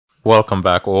Welcome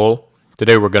back all.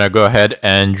 Today we're going to go ahead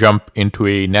and jump into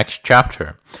a next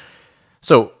chapter.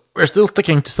 So we're still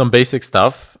sticking to some basic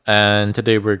stuff, and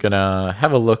today we're going to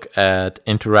have a look at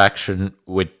interaction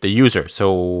with the user.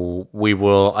 So we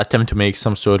will attempt to make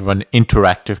some sort of an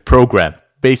interactive program.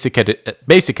 Basic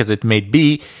as it may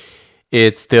be,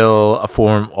 it's still a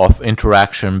form of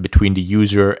interaction between the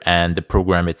user and the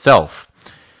program itself.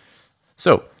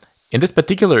 So in this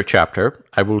particular chapter,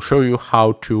 I will show you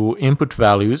how to input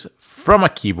values from a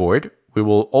keyboard. We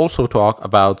will also talk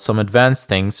about some advanced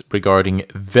things regarding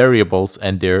variables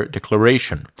and their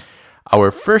declaration. Our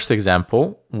first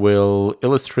example will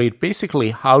illustrate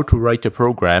basically how to write a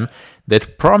program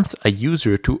that prompts a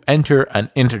user to enter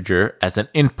an integer as an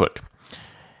input,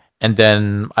 and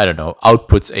then, I don't know,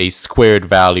 outputs a squared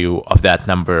value of that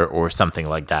number or something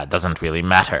like that. Doesn't really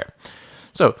matter.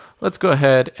 So let's go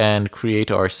ahead and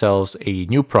create ourselves a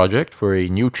new project for a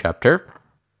new chapter.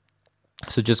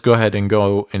 So just go ahead and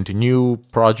go into new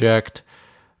project,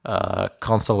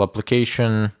 console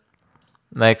application.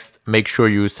 Next, make sure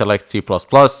you select C++,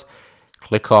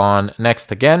 click on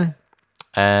next again,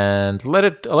 and let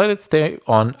it stay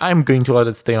on. I'm going to let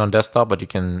it stay on desktop, but you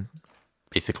can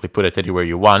basically put it anywhere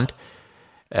you want.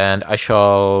 And I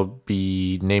shall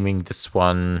be naming this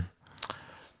one,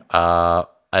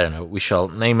 I don't know, we shall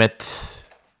name it,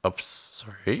 oops,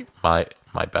 sorry, my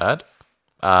bad.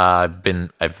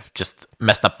 I've just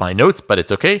messed up my notes, but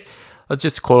it's okay. Let's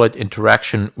just call it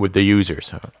interaction with the user.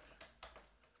 So,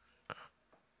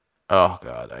 oh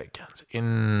God, I can't say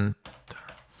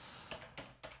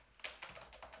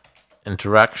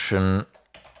interaction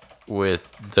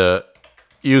with the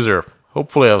user.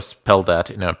 Hopefully I've spelled that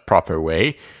in a proper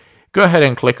way. Go ahead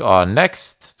and click on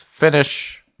next,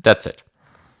 finish, that's it.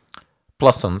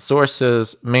 Plus on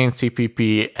sources, main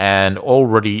CPP, and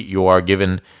already you are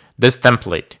given this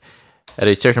template. At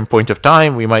a certain point of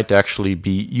time, we might actually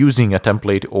be using a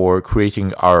template or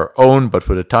creating our own, but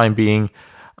for the time being,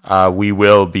 we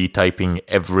will be typing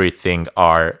everything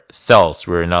ourselves.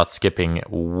 We're not skipping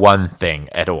one thing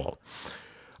at all.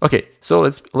 Okay, so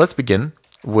let's begin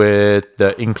with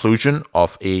the inclusion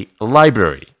of a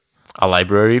library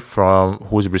from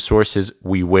whose resources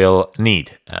we will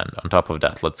need. And on top of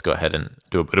that, let's go ahead and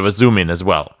do a bit of a zoom in as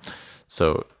well.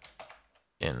 So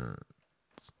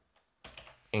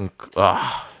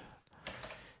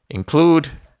include,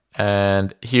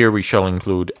 and here we shall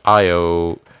include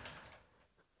IO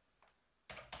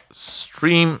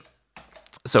stream.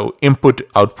 So input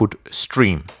output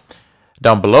stream.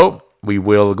 Down below, we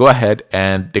will go ahead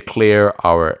and declare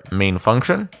our main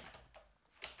function.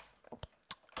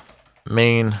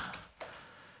 Main,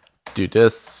 do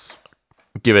this,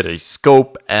 give it a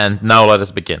scope, and now let us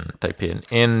begin. Type in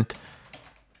int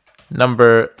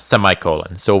number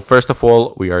semicolon. So first of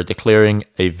all, we are declaring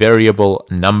a variable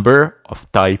number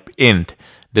of type int.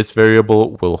 This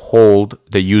variable will hold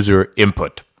the user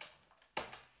input.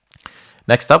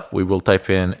 Next up, we will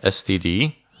type in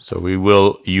std. So we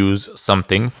will use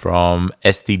something from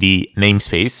std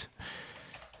namespace,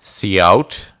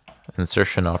 cout,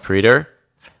 insertion operator,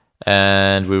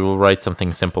 and we will write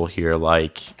something simple here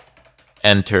like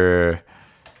enter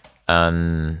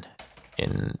an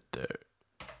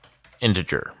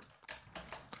integer.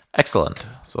 Excellent.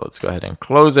 So let's go ahead and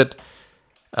close it.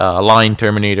 Line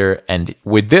terminator, and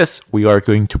with this we are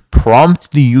going to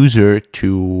prompt the user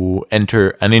to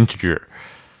enter an integer.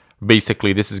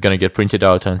 Basically, this is going to get printed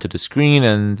out onto the screen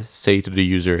and say to the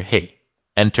user, hey,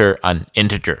 enter an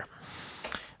integer.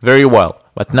 Very well,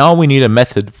 but now we need a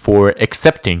method for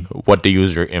accepting what the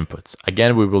user inputs.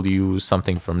 Again, we will use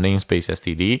something from namespace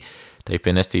std. Type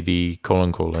in std :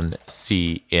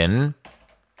 cin,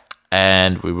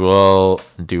 and we will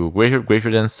do greater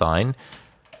than sign,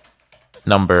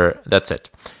 number, that's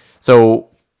it. So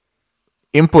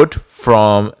input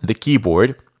from the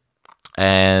keyboard,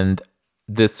 and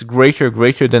this greater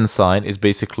than sign is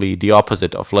basically the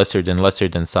opposite of lesser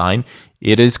than sign.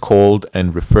 It is called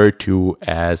and referred to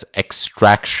as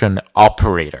extraction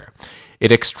operator.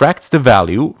 It extracts the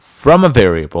value from a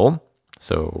variable.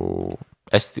 So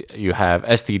you have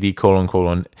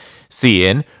std :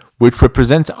 cin, which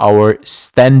represents our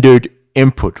standard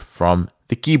input from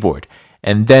the keyboard,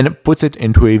 and then puts it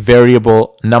into a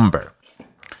variable number.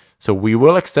 So we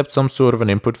will accept some sort of an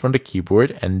input from the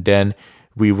keyboard, and then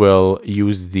we will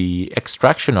use the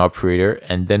extraction operator,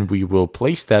 and then we will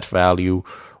place that value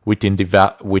within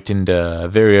the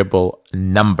variable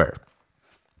number.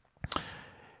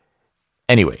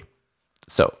 Anyway,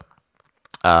 so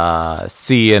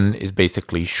cin is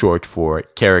basically short for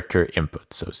character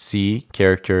input. So C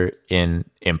character in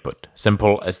input.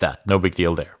 Simple as that. No big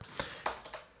deal there.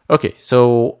 Okay,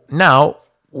 so now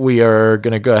we are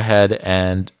going to go ahead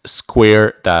and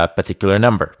square that particular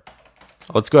number.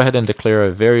 Let's go ahead and declare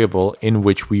a variable in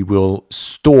which we will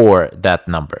store that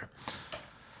number.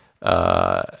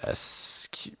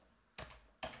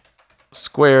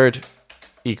 Squared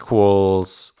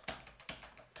equals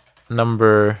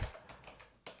number.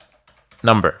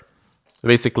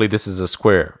 Basically, this is a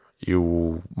square.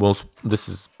 This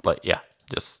is like, yeah,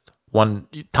 just 1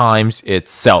 times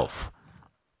itself.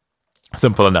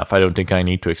 Simple enough. I don't think I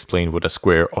need to explain what a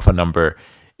square of a number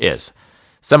is.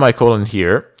 Semicolon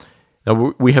here.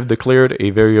 Now we have declared a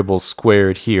variable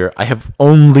squared here. I have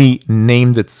only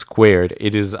named it squared.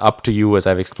 It is up to you, as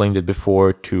I've explained it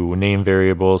before, to name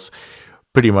variables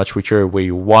pretty much whichever way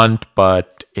you want,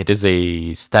 but it is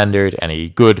a standard and a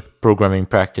good programming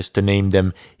practice to name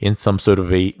them in some sort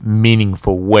of a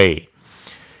meaningful way.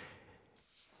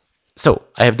 So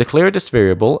I have declared this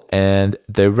variable, and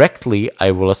directly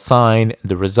I will assign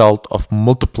the result of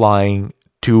multiplying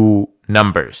two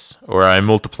numbers, or I'm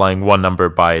multiplying one number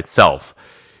by itself.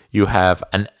 You have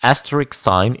an asterisk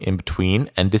sign in between,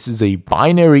 and this is a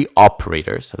binary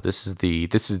operator. So this is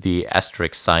the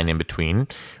asterisk sign in between,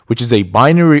 which is a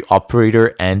binary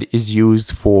operator and is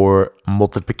used for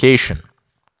multiplication.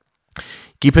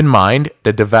 Keep in mind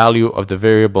that the value of the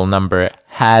variable number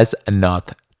has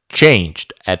not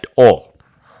changed at all.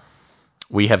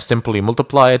 We have simply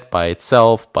multiplied it by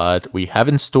itself, but we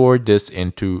haven't stored this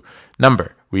into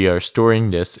number. We are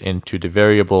storing this into the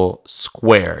variable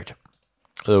squared.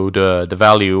 So the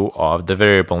value of the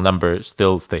variable number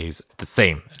still stays the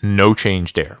same. No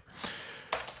change there.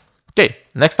 Okay,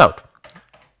 next out.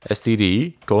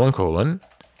 std : cout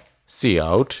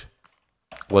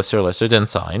lesser than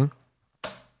sign.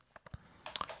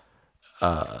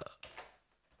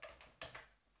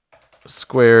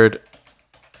 Squared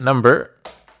number,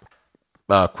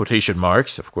 quotation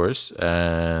marks, of course,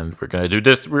 and we're going to do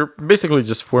this. We're basically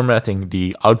just formatting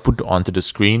the output onto the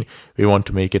screen. We want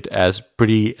to make it as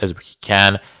pretty as we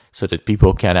can so that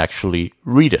people can actually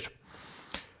read it.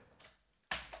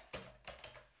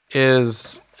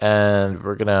 And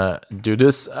we're gonna do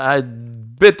this a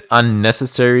bit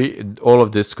unnecessary. All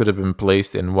of this could have been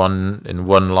placed in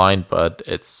one line, but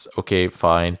it's okay,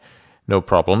 fine, no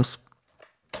problems.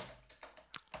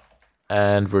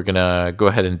 And we're gonna go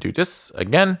ahead and do this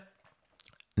again.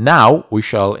 Now we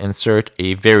shall insert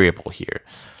a variable here.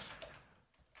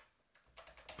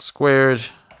 Squared,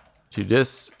 do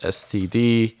this,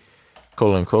 std :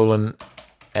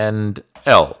 and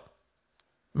L,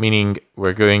 meaning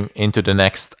we're going into the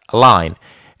next line.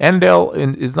 And L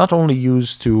is not only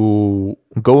used to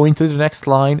go into the next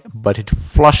line, but it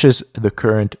flushes the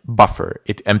current buffer.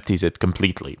 It empties it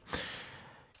completely.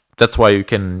 That's why you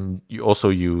also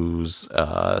use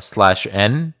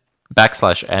 /n,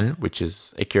 \n, which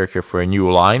is a character for a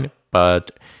new line.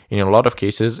 But in a lot of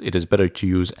cases, it is better to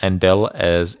use endl,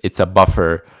 as it's a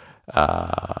buffer.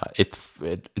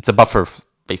 It's a buffer.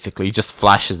 Basically, it just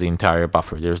flashes the entire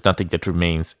buffer. There's nothing that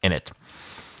remains in it.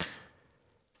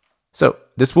 So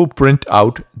this will print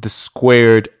out the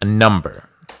squared number.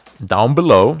 Down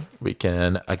below, we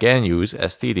can again use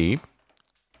std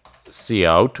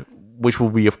cout, which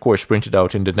will be, of course, printed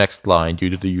out in the next line due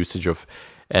to the usage of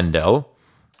endl.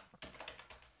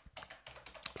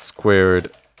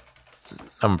 Squared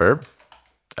number.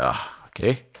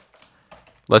 Okay.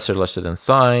 Lesser than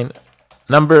sign.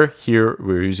 Number, here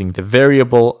we're using the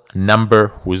variable number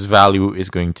whose value is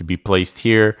going to be placed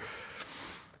here.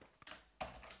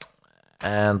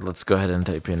 And let's go ahead and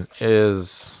type in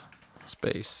is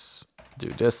space, do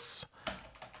this,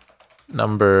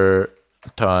 number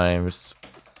times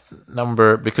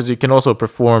number, because you can also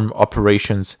perform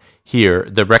operations here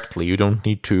directly. You don't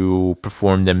need to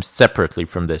perform them separately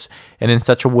from this. And in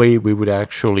such a way, we would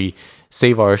actually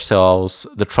save ourselves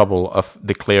the trouble of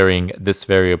declaring this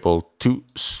variable to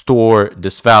store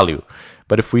this value.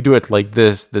 But if we do it like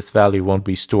this value won't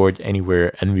be stored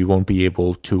anywhere and we won't be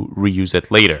able to reuse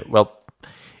it later. Well,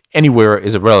 anywhere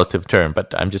is a relative term,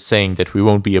 but I'm just saying that we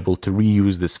won't be able to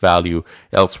reuse this value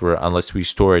elsewhere unless we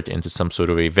store it into some sort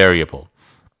of a variable.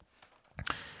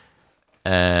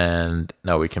 And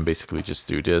now we can basically just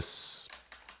do this.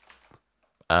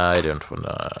 I don't want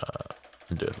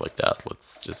to do it like that.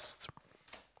 Let's just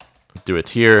do it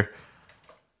here.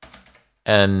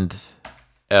 And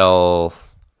L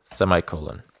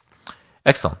semicolon.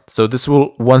 Excellent. So this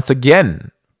will once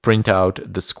again print out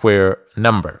the square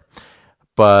number.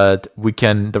 But we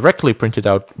can directly print it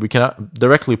out. We cannot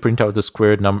directly print out the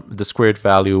squared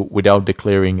value without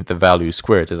declaring the value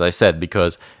squared, as I said,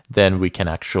 because then we can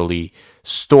actually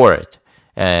store it.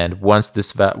 And once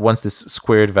this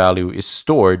squared value is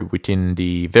stored within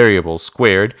the variable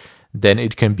squared, then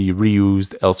it can be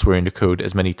reused elsewhere in the code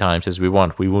as many times as we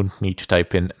want. We won't need to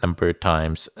type in number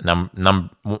times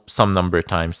some number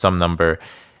times some number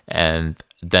and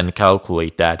then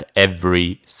calculate that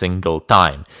every single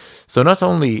time. So not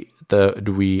only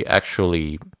do we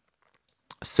actually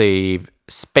save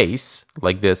space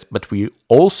like this, but we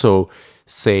also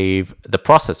save the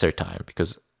processor time,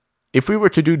 because if we were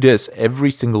to do this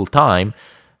every single time,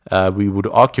 we would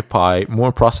occupy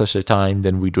more processor time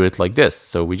than we do it like this.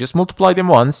 So we just multiply them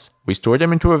once, we store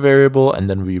them into a variable, and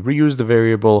then we reuse the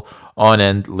variable on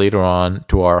end later on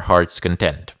to our heart's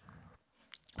content.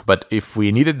 But if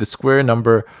we needed the square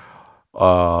number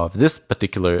of this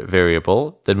particular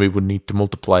variable, then we would need to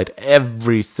multiply it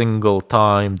every single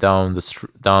time down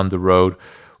the road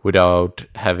without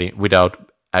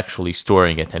actually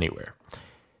storing it anywhere.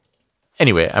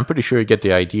 Anyway, I'm pretty sure you get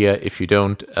the idea. If you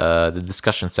don't, the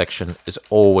discussion section is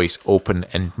always open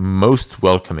and most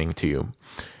welcoming to you.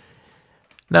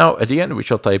 Now, at the end, we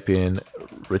shall type in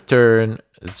return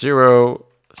 0,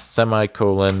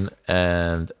 semicolon,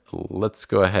 and let's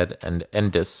go ahead and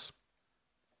end this.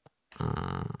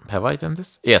 Have I done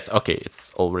this? Yes, okay,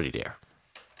 it's already there.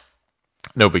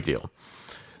 No big deal.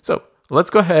 So let's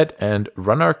go ahead and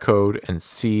run our code and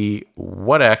see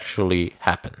what actually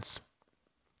happens.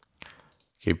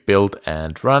 Okay, build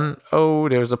and run. Oh,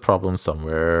 there's a problem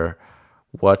somewhere.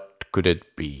 What could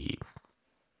it be?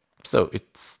 So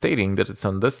it's stating that it's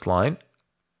on this line.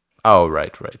 Oh,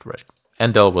 right.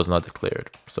 Endel was not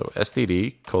declared. So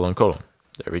std :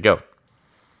 There we go.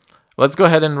 Let's go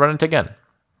ahead and run it again.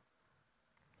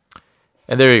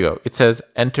 And there you go. It says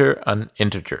enter an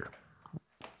integer.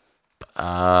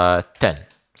 10.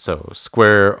 So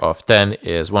square of 10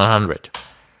 is 100.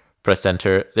 Press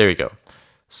enter. There you go.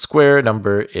 Square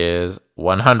number is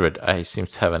 100. I seem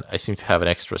to have an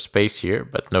extra space here,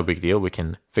 but no big deal. We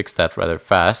can fix that rather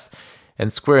fast.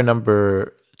 And square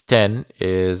number 10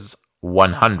 is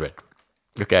 100.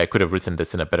 Okay, I could have written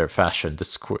this in a better fashion.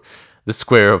 The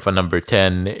square of a number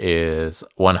 10 is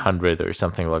 100 or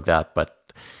something like that, but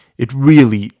it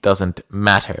really doesn't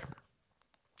matter.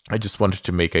 I just wanted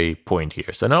to make a point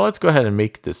here. So now let's go ahead and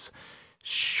make this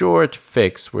short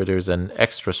fix where there's an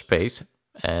extra space,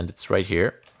 and it's right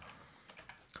here.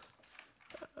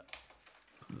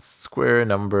 Square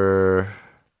number,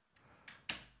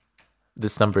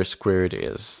 this number squared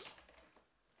is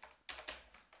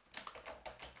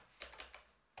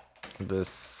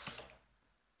this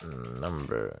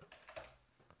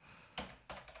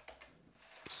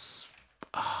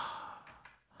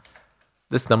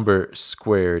number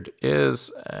squared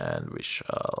is, and we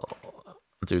shall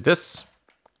do this.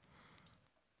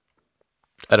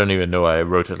 I don't even know I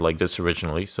wrote it like this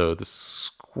originally. So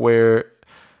this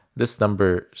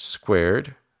number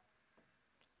squared,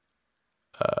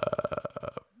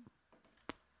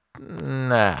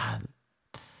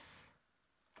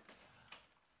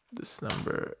 this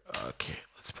number, okay,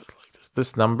 let's put it like this.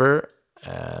 This number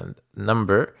and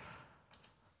number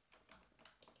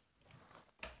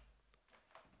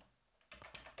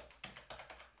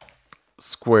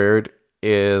squared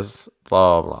is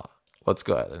blah, blah. Let's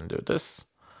go ahead and do this.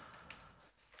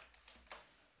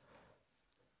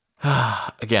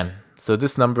 Again, so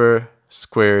this number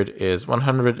squared is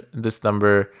 100. This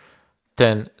number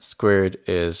 10 squared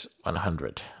is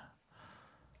 100.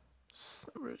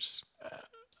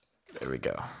 There we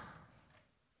go.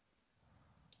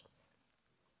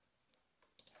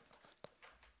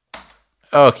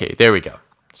 Okay, there we go.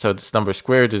 So this number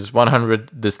squared is 100.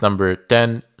 This number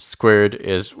 10 squared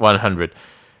is 100.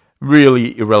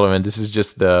 Really irrelevant. This is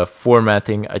just the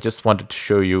formatting. I just wanted to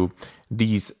show you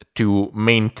these two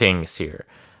main things here,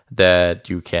 that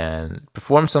you can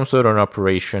perform some sort of an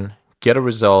operation, get a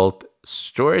result,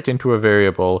 store it into a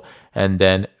variable, and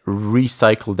then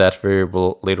recycle that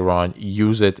variable later on,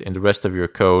 use it in the rest of your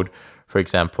code. For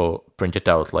example, print it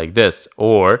out like this,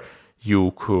 or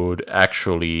you could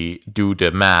actually do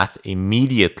the math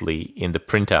immediately in the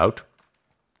printout,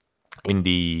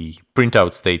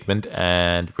 statement,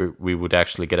 and we would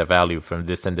actually get a value from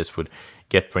this, and this would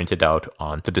get printed out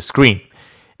onto the screen.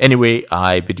 Anyway,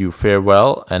 I bid you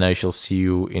farewell, and I shall see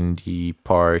you in the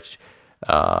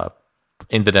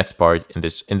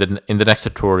next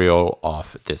tutorial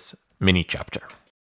of this mini chapter.